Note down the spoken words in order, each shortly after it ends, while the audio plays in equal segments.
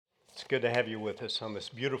good to have you with us on this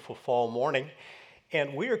beautiful fall morning.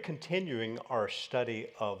 And we are continuing our study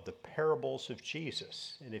of the parables of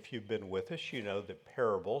Jesus. And if you've been with us, you know that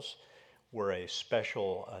parables were a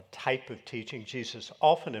special type of teaching Jesus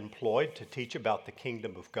often employed to teach about the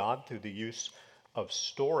kingdom of God through the use of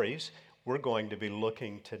stories. We're going to be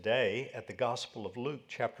looking today at the Gospel of Luke,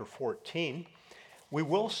 chapter 14. We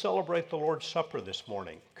will celebrate the Lord's Supper this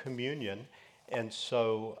morning, communion, and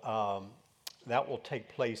so that will take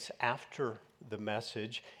place after the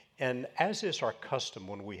message. And as is our custom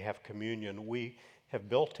when we have communion, we have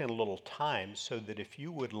built in a little time so that if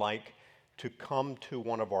you would like to come to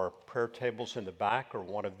one of our prayer tables in the back or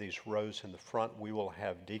one of these rows in the front, we will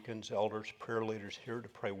have deacons, elders, prayer leaders here to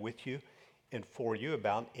pray with you and for you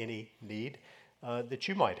about any need that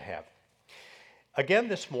you might have. Again,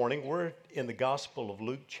 this morning, we're in the Gospel of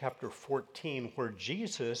Luke, chapter 14, where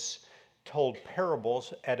Jesus told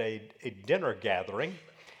parables at a dinner gathering.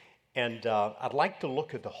 And I'd like to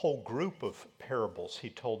look at the whole group of parables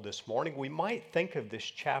he told this morning. We might think of this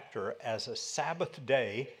chapter as a Sabbath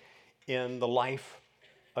day in the life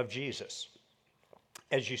of Jesus.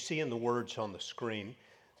 As you see in the words on the screen,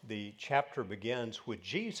 the chapter begins with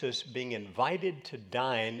Jesus being invited to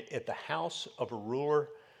dine at the house of a ruler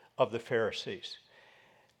of the Pharisees.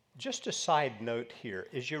 Just a side note here,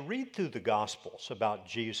 as you read through the Gospels about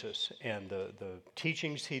Jesus and the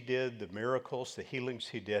teachings he did, the miracles, the healings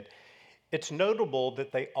he did, it's notable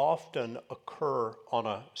that they often occur on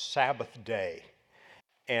a Sabbath day.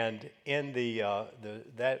 And in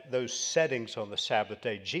those settings on the Sabbath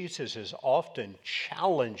day, Jesus is often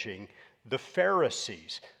challenging the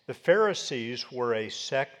Pharisees. The Pharisees were a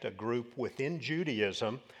sect, a group within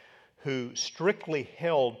Judaism who strictly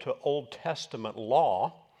held to Old Testament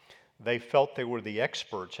law. They felt they were the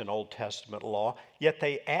experts in Old Testament law, yet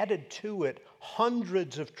they added to it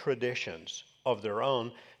hundreds of traditions of their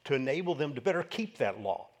own to enable them to better keep that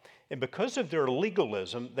law. And because of their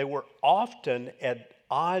legalism, they were often at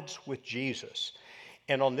odds with Jesus.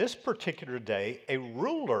 And on this particular day, a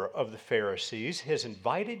ruler of the Pharisees has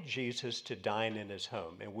invited Jesus to dine in his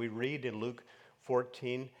home. And we read in Luke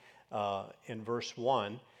 14 in verse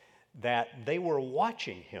 1, that they were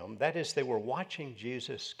watching him. That is, they were watching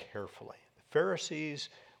Jesus carefully. The Pharisees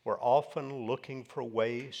were often looking for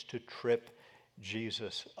ways to trip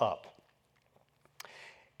Jesus up.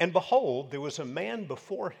 And behold, there was a man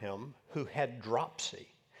before him who had dropsy.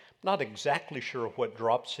 Not exactly sure what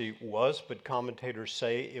dropsy was, but commentators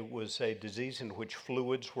say it was a disease in which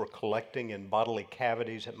fluids were collecting in bodily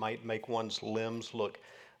cavities. It might make one's limbs look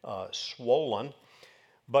swollen.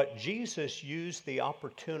 But Jesus used the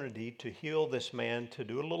opportunity to heal this man, to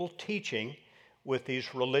do a little teaching with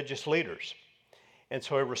these religious leaders. And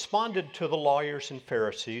so he responded to the lawyers and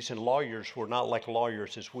Pharisees, and lawyers were not like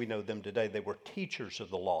lawyers as we know them today. They were teachers of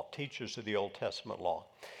the law, teachers of the Old Testament law.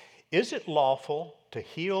 Is it lawful to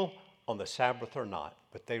heal on the Sabbath or not?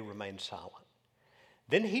 But they remained silent.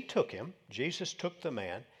 Then he took him, Jesus took the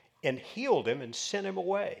man, and healed him and sent him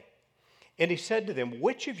away. And he said to them,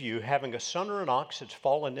 which of you, having a son or an ox that's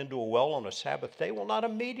fallen into a well on a Sabbath day, will not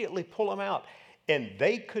immediately pull him out? And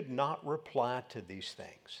they could not reply to these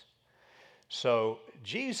things. So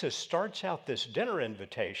Jesus starts out this dinner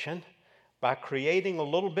invitation by creating a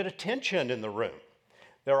little bit of tension in the room.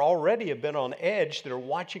 They're already a bit on edge. They're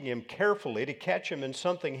watching him carefully to catch him in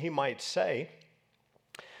something he might say.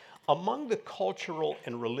 Among the cultural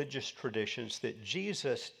and religious traditions that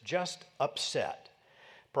Jesus just upset,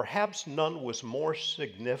 perhaps none was more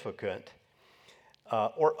significant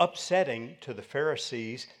or upsetting to the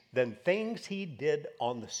Pharisees than things he did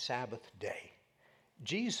on the Sabbath day.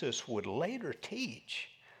 Jesus would later teach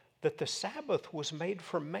that the Sabbath was made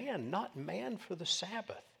for man, not man for the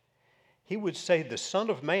Sabbath. He would say the Son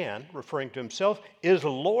of Man, referring to himself, is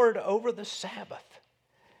Lord over the Sabbath.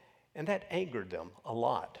 And that angered them a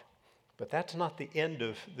lot. But that's not the end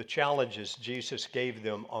of the challenges Jesus gave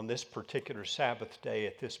them on this particular Sabbath day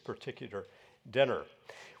at this particular dinner.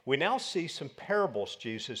 We now see some parables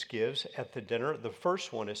Jesus gives at the dinner. The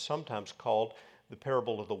first one is sometimes called the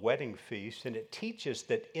parable of the wedding feast, and it teaches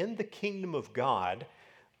that in the kingdom of God,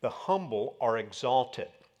 the humble are exalted.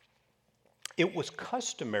 It was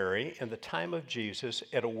customary in the time of Jesus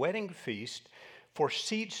at a wedding feast for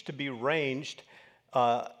seats to be ranged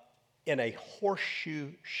in a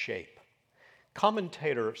horseshoe shape.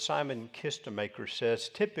 Commentator Simon Kistemaker says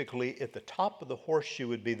typically at the top of the horseshoe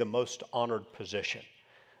would be the most honored position.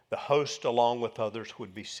 The host, along with others,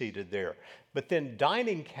 would be seated there. But then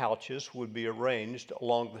dining couches would be arranged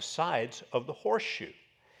along the sides of the horseshoe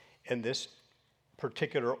in this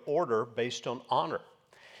particular order based on honor.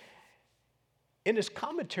 In his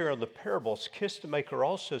commentary on the parables, Kistemaker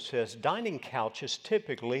also says dining couches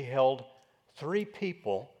typically held 3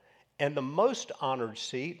 people, and the most honored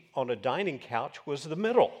seat on a dining couch was the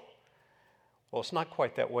middle. Well, it's not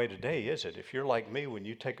quite that way today, is it? If you're like me, when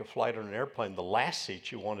you take a flight on an airplane, the last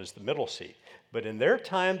seat you want is the middle seat. But in their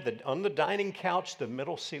time, on the dining couch, the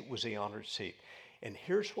middle seat was the honored seat. And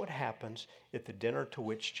here's what happens at the dinner to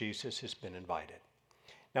which Jesus has been invited.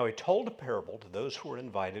 Now, he told a parable to those who were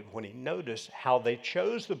invited when he noticed how they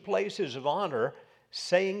chose the places of honor,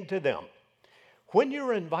 saying to them, "When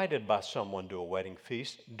you're invited by someone to a wedding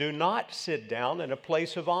feast, do not sit down in a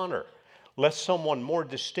place of honor, lest someone more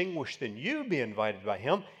distinguished than you be invited by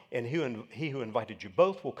him, and he who invited you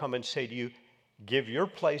both will come and say to you, 'Give your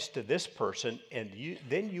place to this person,' and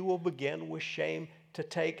then you will begin with shame to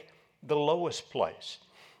take the lowest place.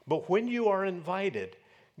 But when you are invited,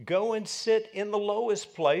 go and sit in the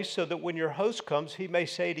lowest place, so that when your host comes, he may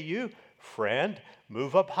say to you, 'Friend,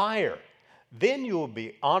 move up higher.' Then you will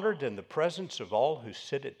be honored in the presence of all who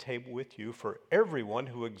sit at table with you, for everyone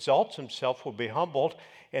who exalts himself will be humbled,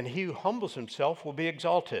 and he who humbles himself will be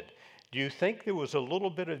exalted." Do you think there was a little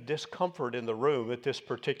bit of discomfort in the room at this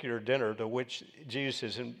particular dinner to which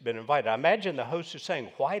Jesus has been invited? I imagine the host is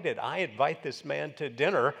saying, "Why did I invite this man to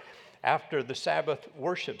dinner after the Sabbath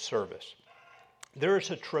worship service?" There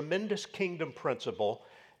is a tremendous kingdom principle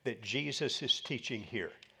that Jesus is teaching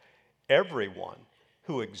here. Everyone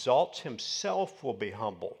who exalts himself will be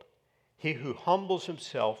humbled. He who humbles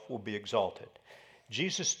himself will be exalted.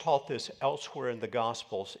 Jesus taught this elsewhere in the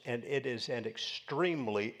Gospels, and it is an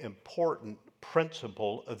extremely important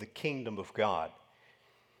principle of the kingdom of God.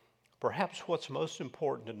 Perhaps what's most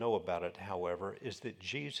important to know about it, however, is that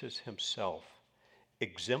Jesus himself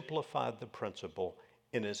exemplified the principle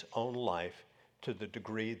in his own life to the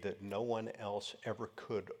degree that no one else ever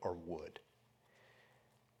could or would.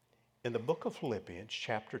 In the book of Philippians,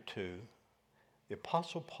 chapter 2, the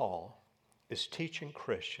Apostle Paul is teaching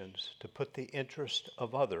Christians to put the interest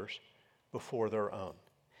of others before their own.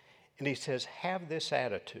 And he says, "Have this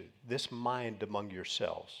attitude, this mind among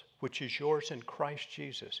yourselves, which is yours in Christ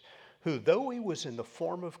Jesus, who, though he was in the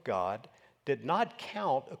form of God, did not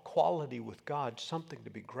count equality with God something to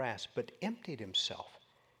be grasped, but emptied himself,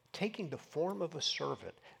 taking the form of a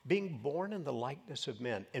servant, being born in the likeness of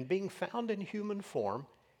men, and being found in human form,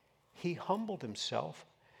 he humbled himself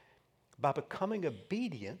by becoming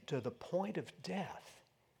obedient to the point of death,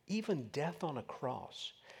 even death on a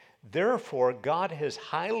cross. Therefore, God has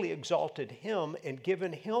highly exalted him and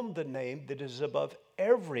given him the name that is above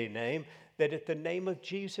every name, that at the name of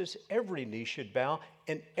Jesus every knee should bow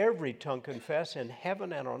and every tongue confess in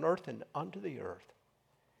heaven and on earth and under the earth,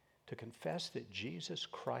 to confess that Jesus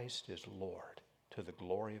Christ is Lord, to the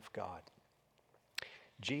glory of God."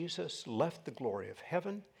 Jesus left the glory of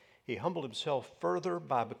heaven. He humbled himself further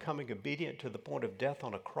by becoming obedient to the point of death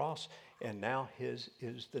on a cross, and now his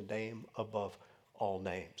is the name above all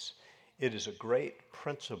names. It is a great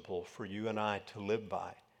principle for you and I to live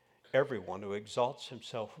by. Everyone who exalts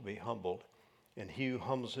himself will be humbled, and he who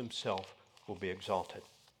humbles himself will be exalted.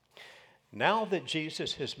 Now that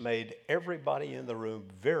Jesus has made everybody in the room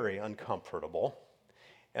very uncomfortable,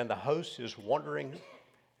 and the host is wondering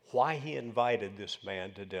why he invited this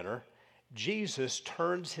man to dinner, Jesus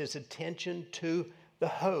turns his attention to the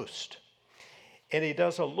host. And he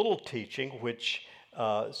does a little teaching, which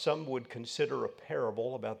some would consider a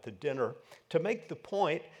parable about the dinner, to make the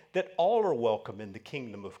point that all are welcome in the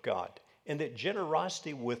kingdom of God, and that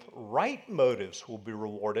generosity with right motives will be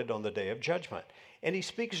rewarded on the day of judgment. And he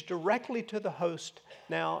speaks directly to the host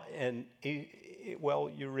now, and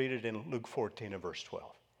you read it in Luke 14 and verse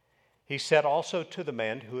 12. He said also to the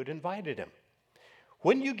man who had invited him,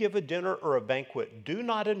 "When you give a dinner or a banquet, do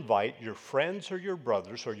not invite your friends or your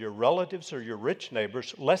brothers or your relatives or your rich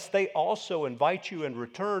neighbors, lest they also invite you in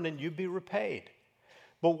return and you be repaid.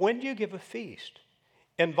 But when you give a feast,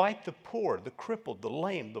 invite the poor, the crippled, the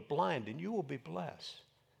lame, the blind, and you will be blessed,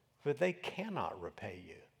 for they cannot repay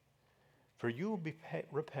you. For you will be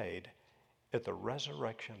repaid at the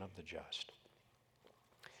resurrection of the just."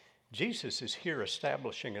 Jesus is here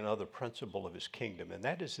establishing another principle of his kingdom, and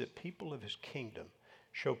that is that people of his kingdom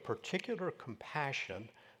show particular compassion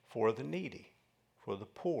for the needy, for the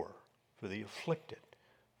poor, for the afflicted,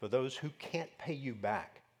 for those who can't pay you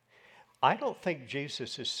back. I don't think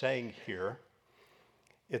Jesus is saying here,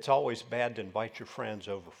 it's always bad to invite your friends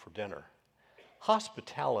over for dinner.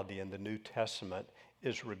 Hospitality in the New Testament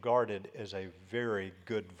is regarded as a very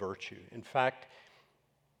good virtue. In fact,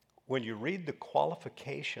 when you read the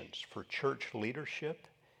qualifications for church leadership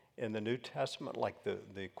in the New Testament, like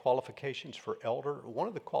the qualifications for elder, one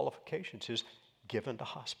of the qualifications is given to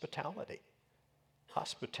hospitality.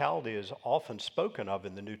 Hospitality is often spoken of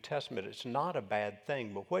in the New Testament. It's not a bad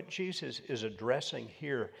thing, but what Jesus is addressing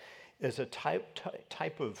here is a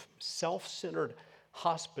type of self-centered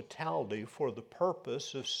hospitality for the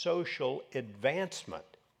purpose of social advancement,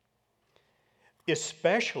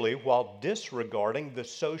 especially while disregarding the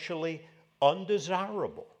socially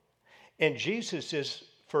undesirable. And Jesus is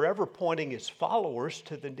forever pointing his followers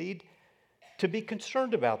to the need to be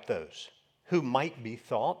concerned about those who might be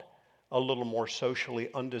thought a little more socially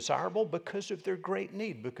undesirable because of their great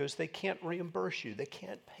need, because they can't reimburse you, they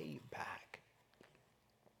can't pay you back.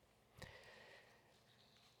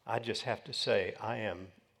 I just have to say, I am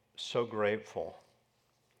so grateful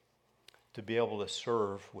to be able to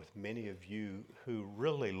serve with many of you who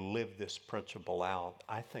really live this principle out,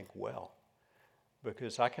 I think, well,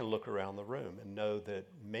 because I can look around the room and know that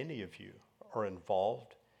many of you are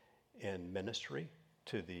involved in ministry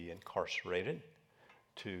to the incarcerated,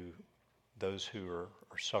 to those who are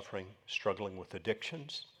suffering, struggling with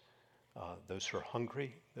addictions, those who are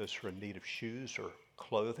hungry, those who are in need of shoes or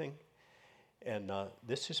clothing. And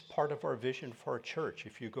this is part of our vision for our church.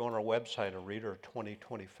 If you go on our website and read our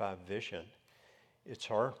 2025 vision, it's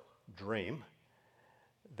our dream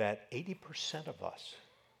that 80% of us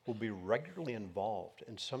will be regularly involved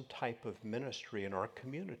in some type of ministry in our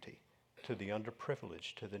community to the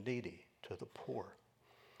underprivileged, to the needy, to the poor.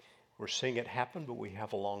 We're seeing it happen, but we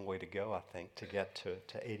have a long way to go, I think, to get to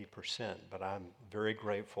 80%. But I'm very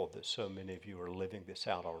grateful that so many of you are living this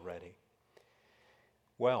out already.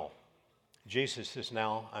 Well, Jesus has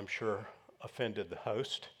now, I'm sure, offended the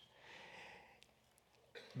host.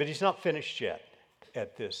 But he's not finished yet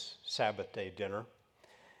at this Sabbath day dinner.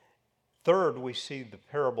 Third, we see the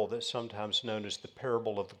parable that's sometimes known as the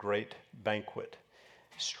parable of the great banquet,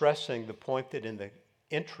 stressing the point that in the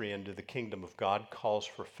entry into the kingdom of God calls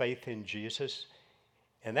for faith in Jesus,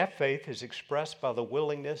 and that faith is expressed by the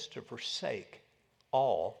willingness to forsake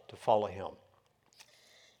all to follow him.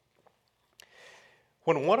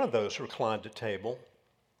 When one of those reclined at table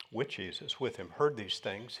with Jesus, with him, heard these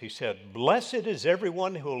things, he said, "Blessed is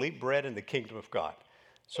everyone who will eat bread in the kingdom of God."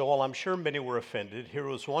 So while I'm sure many were offended, here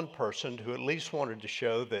was one person who at least wanted to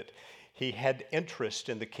show that he had interest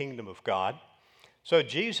in the kingdom of God. So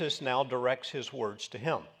Jesus now directs his words to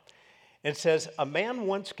him and says, "A man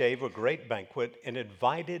once gave a great banquet and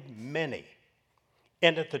invited many.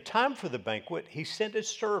 And at the time for the banquet, he sent his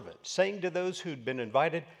servant, saying to those who'd been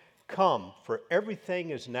invited, 'Come, for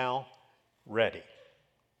everything is now ready.'"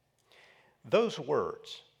 Those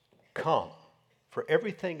words, "Come, for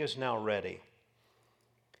everything is now ready,"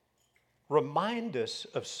 remind us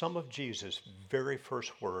of some of Jesus' very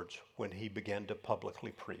first words when he began to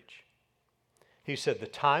publicly preach. He said, "The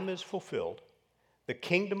time is fulfilled. The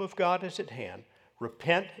kingdom of God is at hand.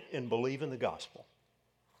 Repent and believe in the gospel.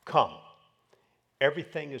 Come,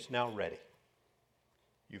 everything is now ready."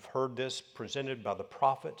 You've heard this presented by the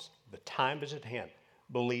prophets. The time is at hand.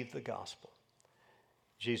 Believe the gospel.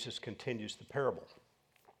 Jesus continues the parable.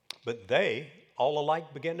 But they all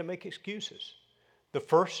alike began to make excuses. The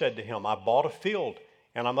first said to him, "I bought a field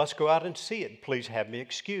and I must go out and see it. Please have me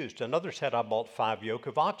excused." Another said, "I bought 5 yoke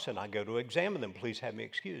of oxen. I go to examine them. Please have me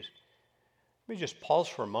excused." Let me just pause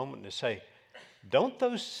for a moment to say, don't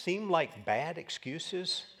those seem like bad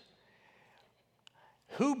excuses?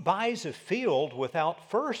 Who buys a field without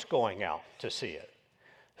first going out to see it?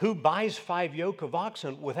 Who buys 5 yoke of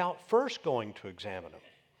oxen without first going to examine them?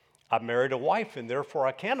 "I've married a wife and therefore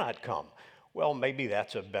I cannot come." Well, maybe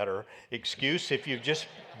that's a better excuse if you've just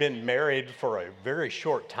been married for a very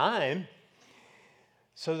short time.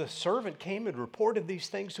 So the servant came and reported these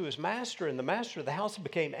things to his master, and the master of the house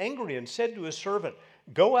became angry and said to his servant,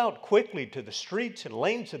 "Go out quickly to the streets and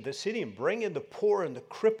lanes of the city and bring in the poor and the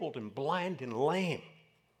crippled and blind and lame."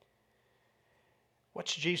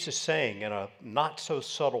 What's Jesus saying in a not so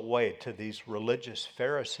subtle way to these religious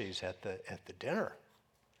Pharisees at the dinner?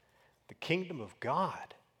 The kingdom of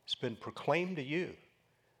God has been proclaimed to you,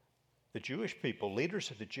 the Jewish people,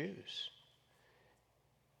 leaders of the Jews,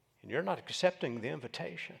 and you're not accepting the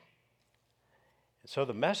invitation. And so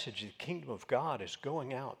the message of the kingdom of God is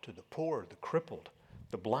going out to the poor, the crippled,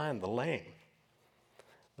 the blind, the lame.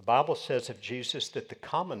 The Bible says of Jesus that the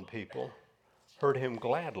common people heard him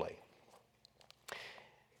gladly.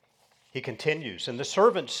 He continues, "And the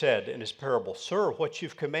servant said in his parable, 'Sir, what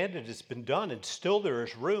you've commanded has been done, and still there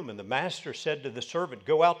is room.' And the master said to the servant,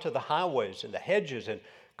 'Go out to the highways and the hedges and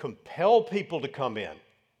compel people to come in,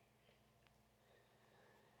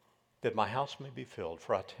 that my house may be filled.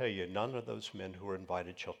 For I tell you, none of those men who are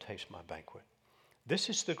invited shall taste my banquet.'" This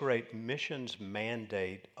is the great missions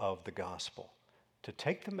mandate of the gospel, to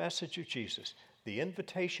take the message of Jesus, the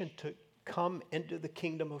invitation come into the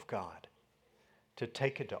kingdom of God, to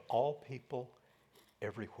take it to all people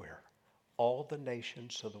everywhere, all the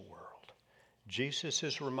nations of the world. Jesus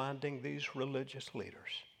is reminding these religious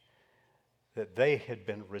leaders that they had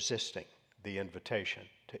been resisting the invitation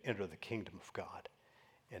to enter the kingdom of God.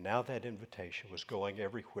 And now that invitation was going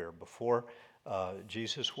everywhere. Before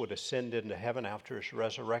Jesus would ascend into heaven after his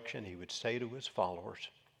resurrection, he would say to his followers,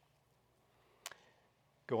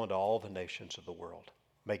 go into all the nations of the world,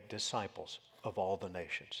 make disciples of all the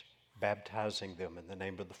nations, baptizing them in the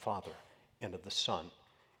name of the Father and of the Son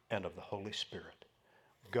and of the Holy Spirit.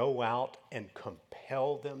 Go out and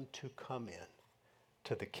compel them to come in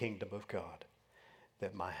to the kingdom of God,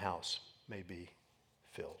 that my house may be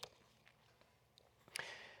filled.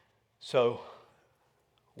 So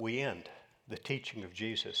we end the teaching of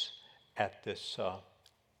Jesus at this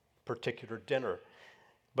particular dinner.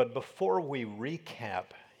 But before we recap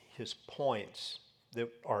his points that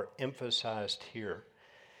are emphasized here,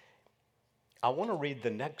 I want to read the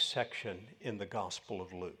next section in the Gospel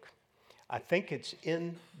of Luke. I think it's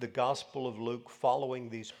in the Gospel of Luke following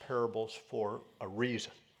these parables for a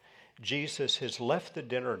reason. Jesus has left the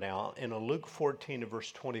dinner now. In Luke 14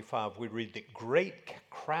 verse 25, we read that great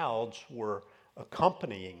crowds were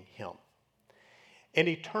accompanying him. And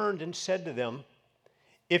he turned and said to them,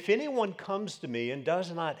 if anyone comes to me and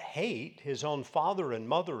does not hate his own father and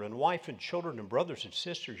mother and wife and children and brothers and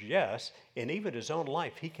sisters, yes, and even his own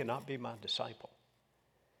life, he cannot be my disciple.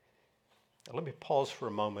 Now, let me pause for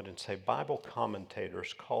a moment and say Bible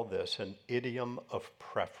commentators call this an idiom of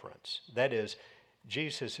preference. That is,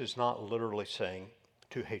 Jesus is not literally saying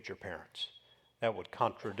to hate your parents. That would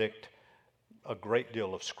contradict a great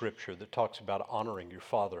deal of scripture that talks about honoring your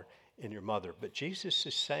father and your mother. But Jesus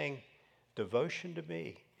is saying devotion to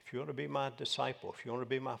me. If you want to be my disciple, if you want to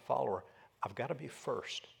be my follower, I've got to be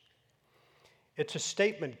first. It's a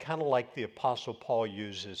statement kind of like the Apostle Paul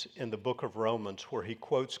uses in the book of Romans, where he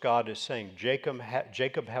quotes God as saying, Jacob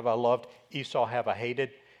have I loved, Esau have I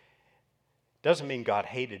hated. Doesn't mean God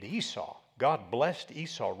hated Esau. God blessed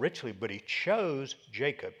Esau richly, but he chose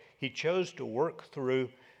Jacob. He chose to work through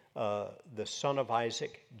the son of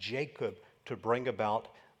Isaac, Jacob, to bring about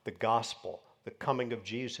the gospel, the coming of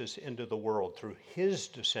Jesus into the world through his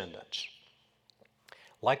descendants.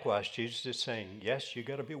 Likewise, Jesus is saying, yes, you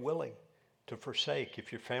got to be willing to forsake,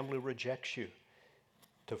 if your family rejects you,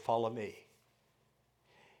 to follow me.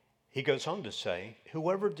 He goes on to say,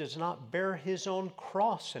 whoever does not bear his own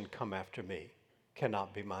cross and come after me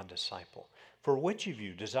cannot be my disciple. For which of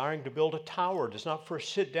you, desiring to build a tower, does not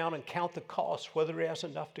first sit down and count the cost, whether he has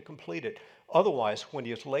enough to complete it? Otherwise, when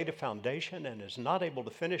he has laid a foundation and is not able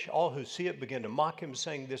to finish, all who see it begin to mock him,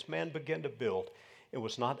 saying, this man began to build and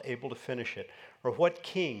was not able to finish it. Or what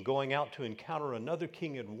king, going out to encounter another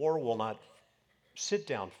king in war, will not sit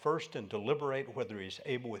down first and deliberate whether he is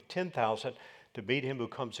able with 10,000 to beat him who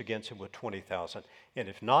comes against him with 20,000. And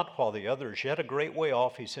if not, while the other is yet a great way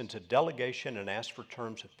off, he sends a delegation and asks for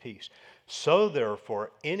terms of peace. So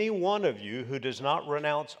therefore, any one of you who does not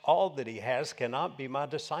renounce all that he has cannot be my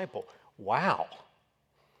disciple. Wow.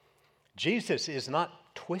 Jesus is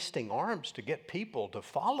not twisting arms to get people to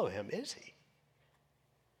follow him, is he?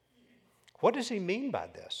 What does he mean by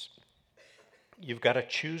this? You've got to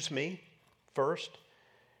choose me first.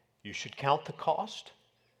 You should count the cost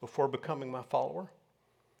before becoming my follower.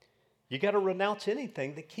 You got to renounce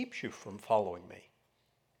anything that keeps you from following me.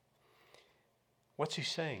 What's he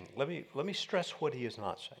saying? Let me stress what he is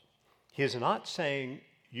not saying. He is not saying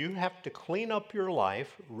you have to clean up your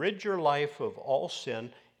life, rid your life of all sin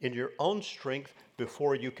in your own strength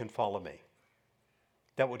before you can follow me.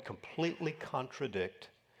 That would completely contradict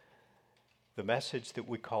the message that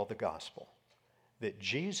we call the gospel. That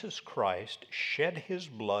Jesus Christ shed his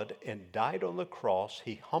blood and died on the cross.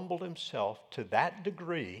 He humbled himself to that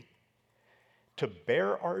degree to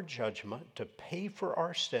bear our judgment, to pay for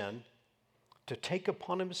our sin, to take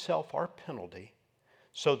upon himself our penalty,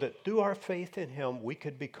 so that through our faith in him we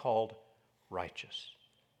could be called righteous,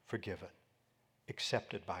 forgiven,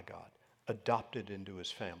 accepted by God, adopted into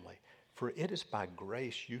his family. For it is by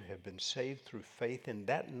grace you have been saved through faith, and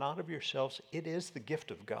that not of yourselves, it is the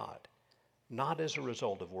gift of God, not as a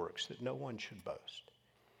result of works, that no one should boast.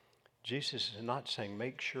 Jesus is not saying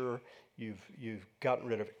make sure you've gotten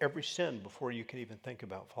rid of every sin before you can even think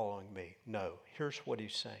about following me. No, here's what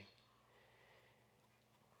he's saying.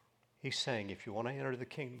 He's saying if you want to enter the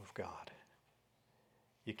kingdom of God,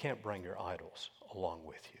 you can't bring your idols along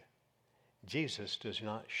with you. Jesus does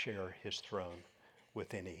not share his throne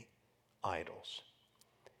with any idols.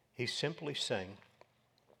 He's simply saying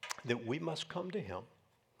that we must come to him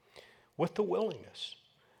with the willingness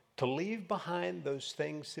to leave behind those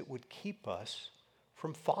things that would keep us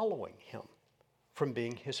from following him, from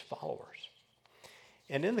being his followers.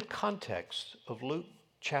 And in the context of Luke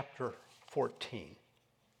chapter 14,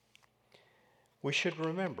 we should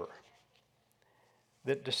remember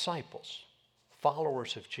that disciples,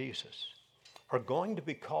 followers of Jesus, are going to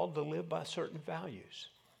be called to live by certain values.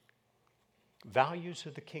 Values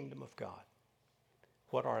of the kingdom of God.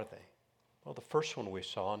 What are they? Well, the first one we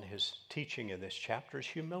saw in his teaching in this chapter is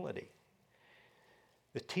humility.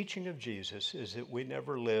 The teaching of Jesus is that we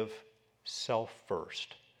never live self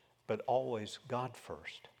first, but always God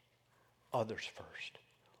first, others first.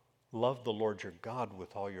 Love the Lord your God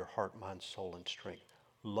with all your heart, mind, soul, and strength.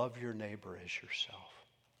 Love your neighbor as yourself.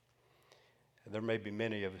 And there may be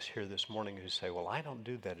many of us here this morning who say, well, I don't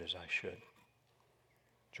do that as I should.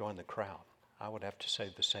 Join the crowd. I would have to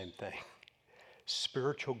say the same thing.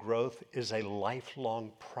 Spiritual growth is a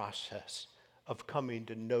lifelong process of coming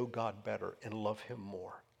to know God better and love him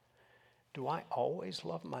more. Do I always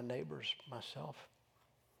love my neighbors myself?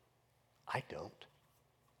 I don't.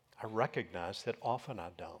 I recognize that often I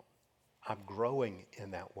don't. I'm growing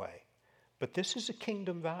in that way. But this is a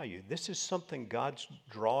kingdom value. This is something God's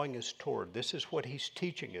drawing us toward. This is what he's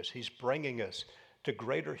teaching us. He's bringing us to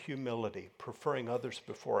greater humility, preferring others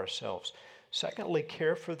before ourselves. Secondly,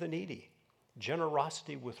 care for the needy.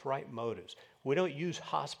 Generosity with right motives. We don't use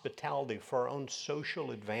hospitality for our own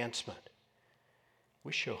social advancement.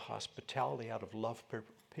 We show hospitality out of love for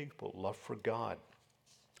people, love for God.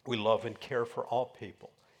 We love and care for all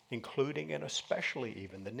people, including and especially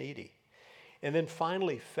even the needy. And then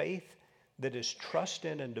finally, faith that is trust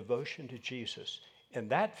in and devotion to Jesus. And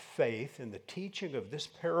that faith in the teaching of this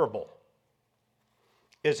parable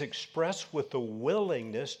is expressed with the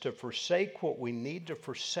willingness to forsake what we need to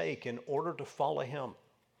forsake in order to follow him.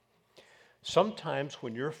 Sometimes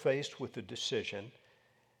when you're faced with a decision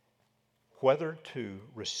whether to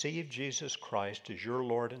receive Jesus Christ as your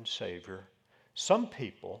Lord and Savior, some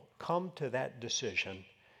people come to that decision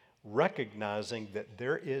recognizing that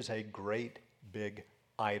there is a great big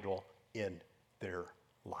idol in their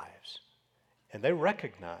lives. And they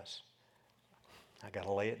recognize, I got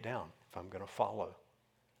to lay it down if I'm going to follow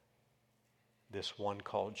this one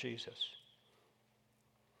called Jesus.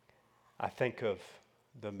 I think of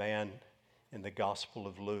the man in the Gospel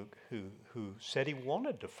of Luke who said he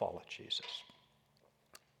wanted to follow Jesus.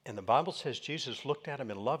 And the Bible says Jesus looked at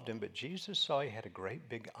him and loved him, but Jesus saw he had a great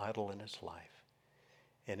big idol in his life,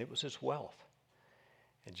 and it was his wealth.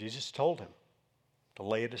 And Jesus told him to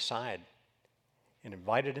lay it aside and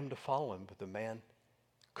invited him to follow him, but the man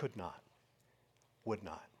could not, would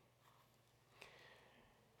not.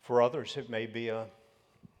 For others, it may be a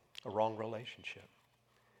wrong relationship.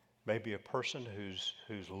 Maybe a person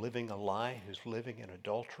who's living a lie, who's living in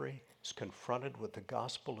adultery, is confronted with the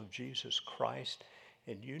gospel of Jesus Christ,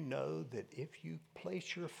 and you know that if you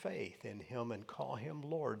place your faith in him and call him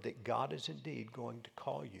Lord, that God is indeed going to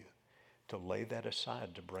call you to lay that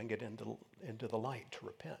aside, to bring it into the light, to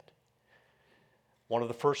repent. One of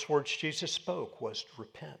the first words Jesus spoke was to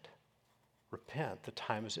repent. Repent, the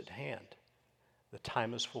time is at hand. The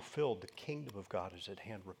time is fulfilled. The kingdom of God is at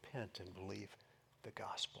hand. Repent and believe the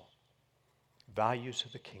gospel. Values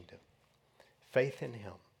of the kingdom. Faith in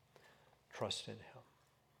him. Trust in him.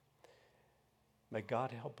 May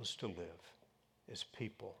God help us to live as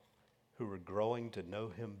people who are growing to know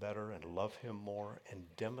him better and love him more and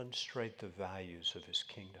demonstrate the values of his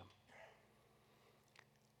kingdom.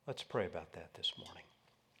 Let's pray about that this morning.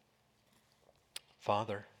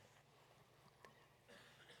 Father,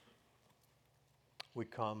 we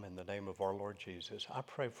come in the name of our Lord Jesus. I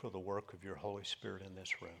pray for the work of your Holy Spirit in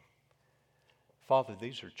this room. Father,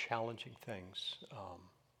 these are challenging things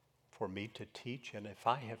for me to teach, and if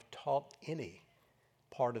I have taught any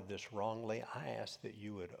part of this wrongly, I ask that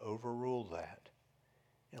you would overrule that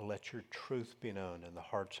and let your truth be known in the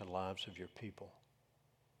hearts and lives of your people.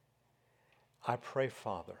 I pray,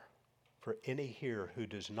 Father, for any here who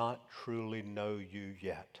does not truly know you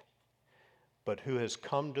yet, but who has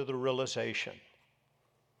come to the realization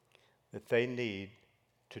that they need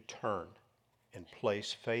to turn and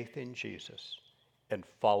place faith in Jesus and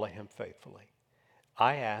follow him faithfully.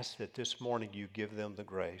 I ask that this morning you give them the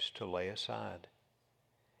grace to lay aside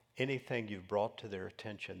anything you've brought to their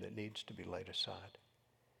attention that needs to be laid aside,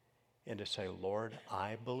 and to say, Lord,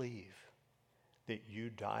 I believe that you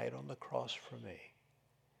died on the cross for me,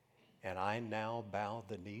 and I now bow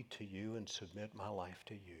the knee to you and submit my life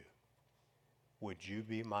to you. Would you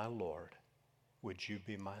be my Lord? Would you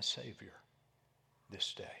be my Savior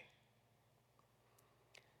this day?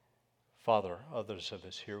 Father, others of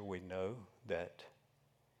us here, we know that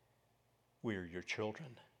we are your children.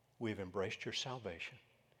 we've embraced your salvation.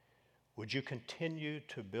 Would you continue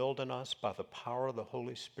to build in us by the power of the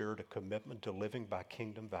Holy Spirit a commitment to living by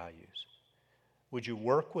kingdom values? Would you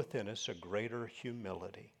work within us a greater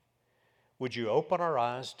humility? Would you open our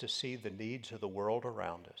eyes to see the needs of the world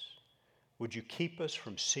around us? Would you keep us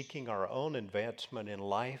from seeking our own advancement in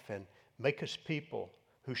life and make us people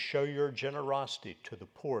who show your generosity to the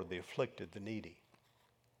poor, the afflicted, the needy?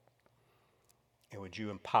 And would you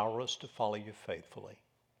empower us to follow you faithfully?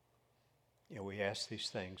 And we ask these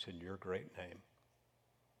things in your great name.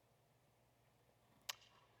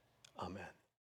 Amen.